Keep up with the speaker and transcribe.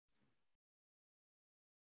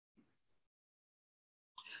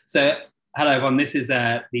So, hello everyone, this is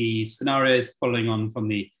the scenarios following on from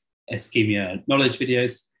the ischemia knowledge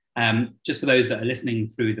videos. Just for those that are listening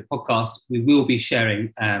through the podcast, we will be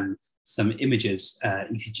sharing some images,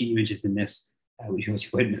 ECG images in this, which you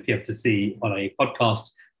obviously won't be able to see on a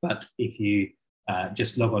podcast, but if you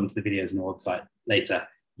just log on to the videos on the website later,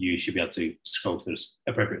 you should be able to scroll through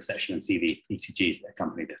the appropriate section and see the ECGs that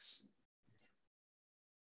accompany this.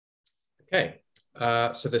 Okay.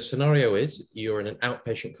 So the scenario is you're in an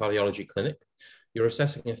outpatient cardiology clinic. You're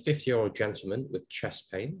assessing a 50-year-old gentleman with chest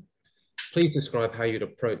pain. Please describe how you'd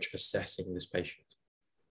approach assessing this patient.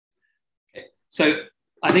 Okay. So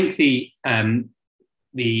I think the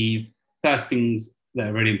first things that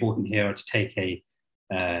are really important here are to take a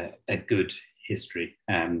good history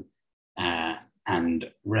and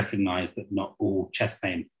recognize that not all chest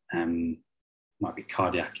pain might be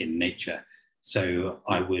cardiac in nature. So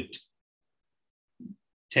I would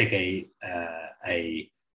take an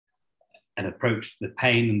approach to the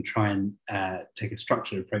pain and try and take a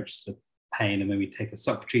structured approach to the pain, and maybe take a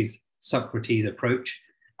Socrates approach,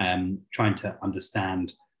 trying to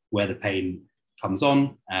understand where the pain comes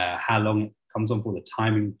on, how long it comes on for, the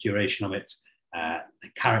timing, duration of it, the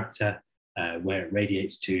character, where it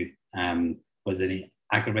radiates to, whether there any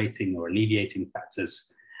aggravating or alleviating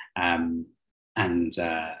factors, and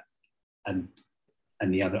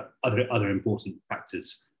the other important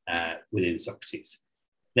factors within Socrates.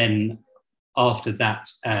 Then after that,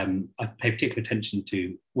 I pay particular attention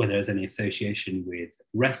to whether there's any association with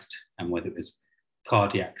rest and whether it was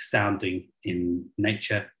cardiac sounding in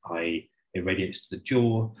nature, i.e. it radiates to the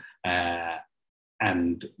jaw,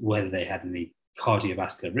 and whether they had any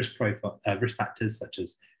cardiovascular risk factors, such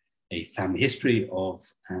as a family history of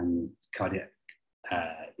cardiac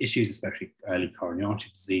issues, especially early coronary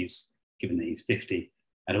artery disease, given that he's 50.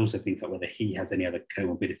 I'd also think about whether he has any other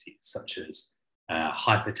comorbidities, such as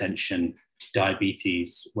hypertension,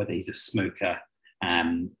 diabetes, whether he's a smoker,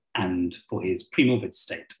 and for his premorbid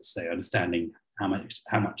state. So understanding how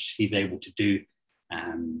much he's able to do,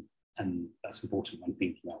 and that's important when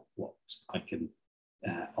thinking about what I can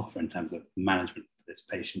offer in terms of management for this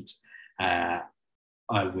patient.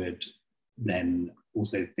 I would then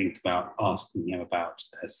also think about asking him about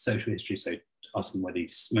social history, so asking whether he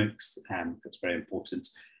smokes, that's very important,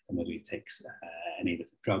 and whether he takes any of the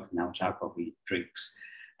drugs and how much alcohol he drinks,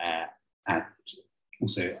 and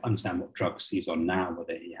also understand what drugs he's on now,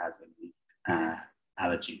 whether he has any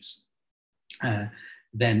allergies.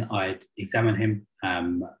 Then I'd examine him,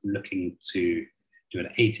 looking to do an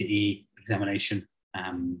A to E examination,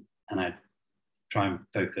 and I'd try and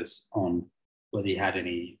focus on whether he had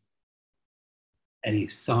any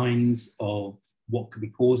signs of what could be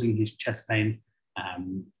causing his chest pain.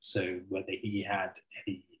 So whether he had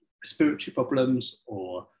any respiratory problems,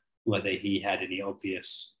 or whether he had any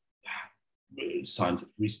obvious signs of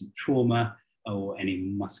recent trauma, or any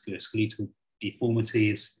musculoskeletal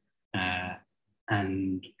deformities,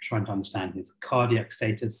 and trying to understand his cardiac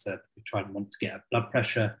status. So we try and want to get a blood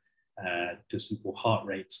pressure, do a simple heart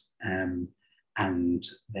rate, and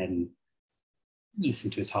then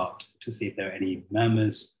listen to his heart to see if there are any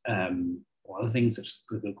murmurs, or other things that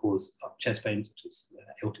could cause chest pain, such as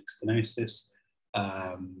aortic stenosis.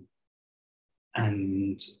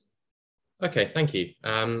 Okay, thank you.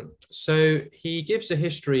 So he gives a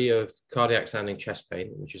history of cardiac sounding chest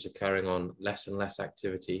pain, which is occurring on less and less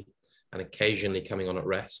activity and occasionally coming on at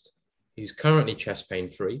rest. He's currently chest pain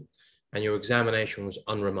free, and your examination was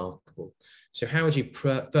unremarkable. So how would you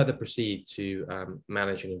further proceed to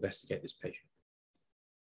manage and investigate this patient?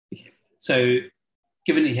 Okay. So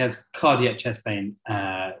given that he has cardiac chest pain,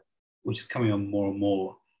 which is coming on more and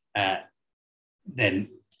more, then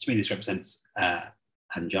to me this represents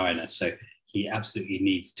angina. So he absolutely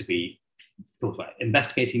needs to be thought about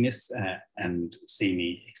investigating this and seeing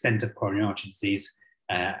the extent of coronary artery disease.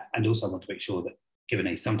 And also I want to make sure that, given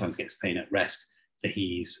he sometimes gets pain at rest, that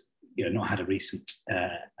he's not had a recent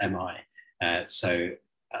MI. So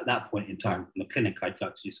at that point in time in the clinic, I'd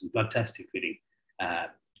like to do some blood tests, including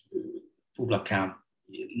full blood count,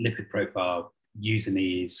 lipid profile,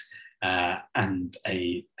 usinase, and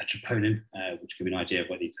a troponin, which give you an idea of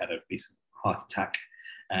whether he's had a recent heart attack,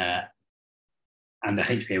 and the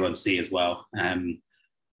HbA1c as well. And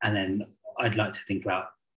then I'd like to think about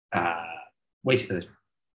waiting for the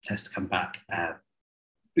test to come back,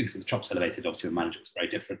 because if the trop's elevated, obviously with management it's very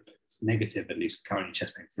different, but it's negative and he's currently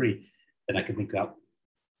chest pain free, then I can think about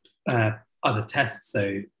other tests.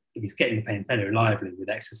 So if he's getting the pain fairly reliably with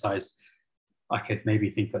exercise, I could maybe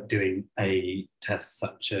think about doing a test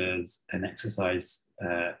such as an exercise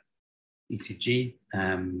ECG,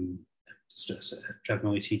 just a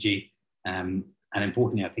treadmill ECG, and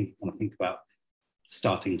importantly, I want to think about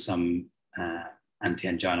starting some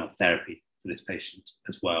anti-anginal therapy for this patient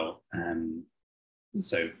as well.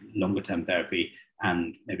 So longer term therapy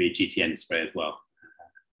and maybe a GTN spray as well.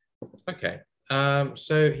 Okay.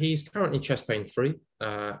 So he's currently chest pain free,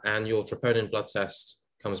 and your troponin blood test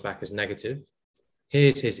comes back as negative.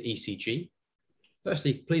 Here's his ECG.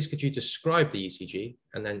 Firstly, please could you describe the ECG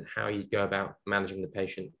and then how you go about managing the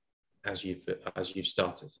patient as you've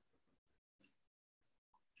started?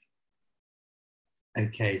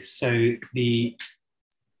 Okay, so the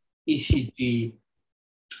ECG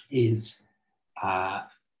is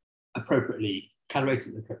appropriately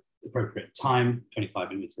calibrated at the appropriate time, 25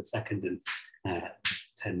 millimeters a second and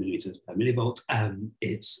 10 millimeters per millivolt.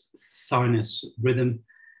 It's sinus rhythm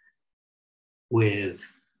with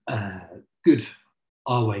good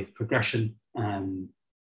R-wave progression,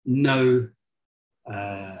 no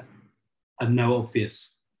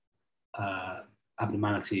obvious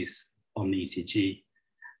abnormalities on the ECG.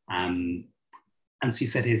 And so you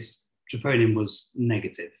said his troponin was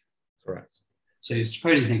negative. Correct. So his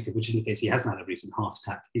troponin is negative, which indicates he hasn't had a recent heart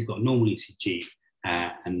attack. He's got a normal ECG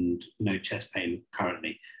and no chest pain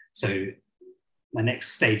currently. So the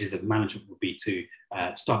next stages of management would be to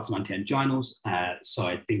start some anti-anginals. So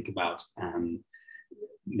I think about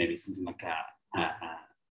maybe something like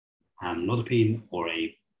amlodipine or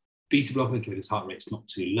a beta blocker, given his heart rate's not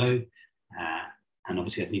too low. And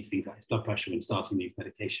obviously I'd need to think about his blood pressure when starting these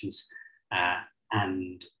medications,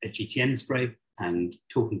 and a GTN spray, and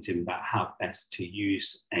talking to him about how best to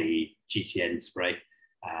use a GTN spray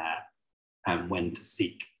and when to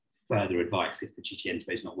seek further advice if the GTN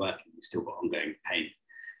spray is not working, he's still got ongoing pain.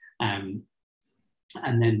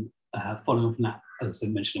 And then following on from that, as I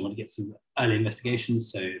mentioned, I want to get some early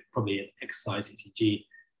investigations, so probably an exercise ECG,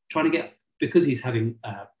 trying to get, because he's having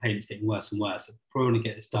pain that's getting worse and worse, I probably want to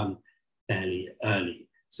get this done fairly early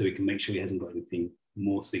so we can make sure he hasn't got anything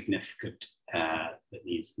more significant that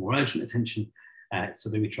needs more urgent attention. So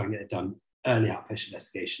maybe try and get it done early outpatient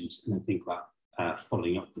investigations, and then think about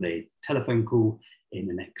following up with a telephone call in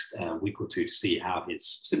the next week or two to see how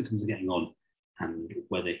his symptoms are getting on and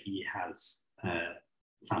whether he has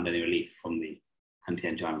found any relief from the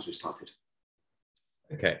anti-anginals we started.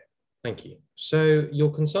 Okay, thank you. So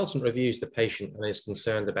your consultant reviews the patient and is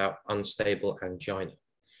concerned about unstable angina.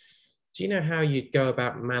 Do you know how you'd go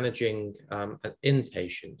about managing an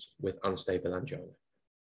inpatient with unstable angina?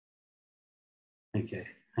 Okay.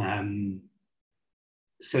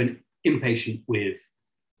 So an inpatient with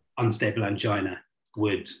unstable angina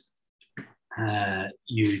would,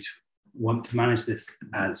 you'd want to manage this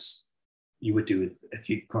as you would do with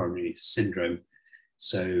acute coronary syndrome.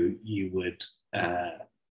 So you would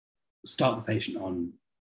start the patient on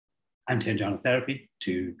anti-anginal therapy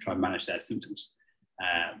to try and manage their symptoms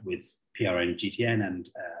with PRN, GTN, and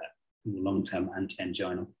long-term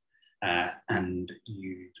anti-anginal. And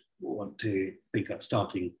you'd want to think of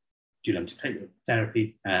starting dual antiplatelet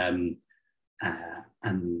therapy and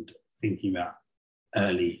thinking about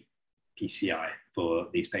early PCI for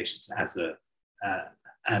these patients as an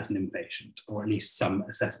inpatient, or at least some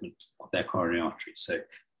assessment of their coronary arteries. So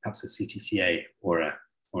perhaps a CTCA or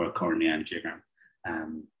a coronary angiogram.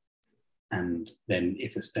 And then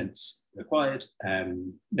if a stent's required,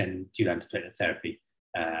 then dual antiplatelet therapy,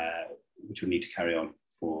 which will need to carry on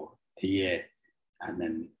for a year. And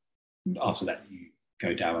then after that, you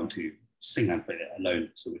go down onto single antiplatelet alone,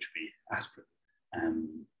 so which would be aspirin.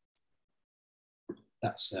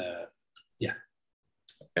 That's, yeah.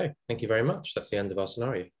 Okay, thank you very much. That's the end of our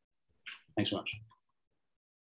scenario. Thanks so much.